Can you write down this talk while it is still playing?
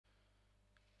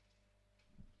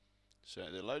So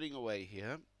they're loading away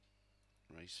here.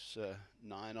 Race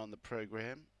 9 on the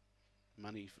program.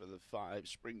 Money for the 5,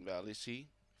 Springvale Issy.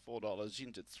 $4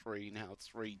 into 3, now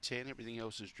 3.10. Everything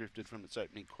else has drifted from its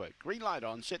opening quote. Green light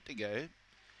on, set to go.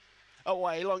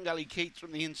 Away, Long Gully Keats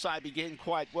from the inside began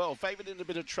quite well. Favoured in a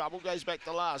bit of trouble, goes back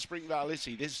to last, Springvale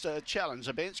Issy. This challenge,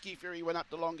 Zabansky Fury went up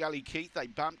to Long Gully Keats. They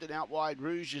bumped it out wide.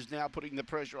 Rouge is now putting the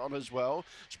pressure on as well.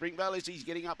 Springvale Issy's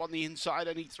getting up on the inside,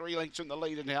 only 3 lengths from the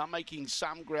leader now, making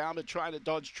some ground and trying to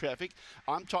dodge traffic.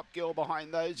 I'm Top Girl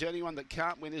behind those. The only one that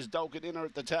can't win is Dolcadina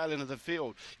at the tail end of the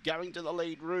field. Going to the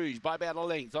lead, Rouge, by about a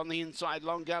length. On the inside,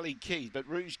 Long Gully Keats, but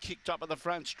Rouge kicked top of the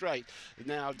front straight.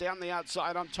 Now, down the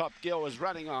outside, I'm Top Girl is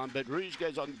running on, but Rouge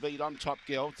goes on beat on Top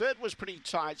Girl. Third was pretty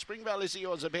tight. Springvale Issy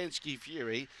or Zabansky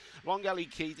Fury. Long Gully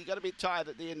Keith, he got a bit tired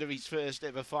at the end of his first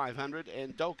ever 500,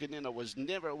 and Dolcadina was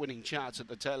never a winning chance at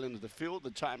the tail end of the field, the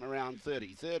time around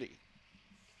 30-30.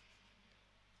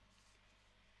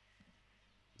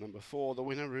 Number 4, the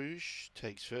winner, Rouge,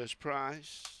 takes first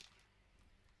prize.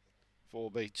 4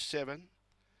 beats 7.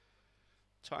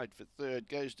 Tied for third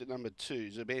goes to number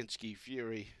 2, Zabansky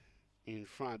Fury, in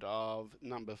front of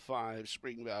number 5,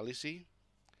 Springvale Issy.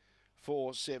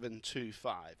 4, 7, 2,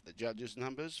 5. The judges'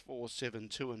 numbers 4, 7,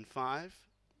 2 and 5.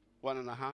 1.5.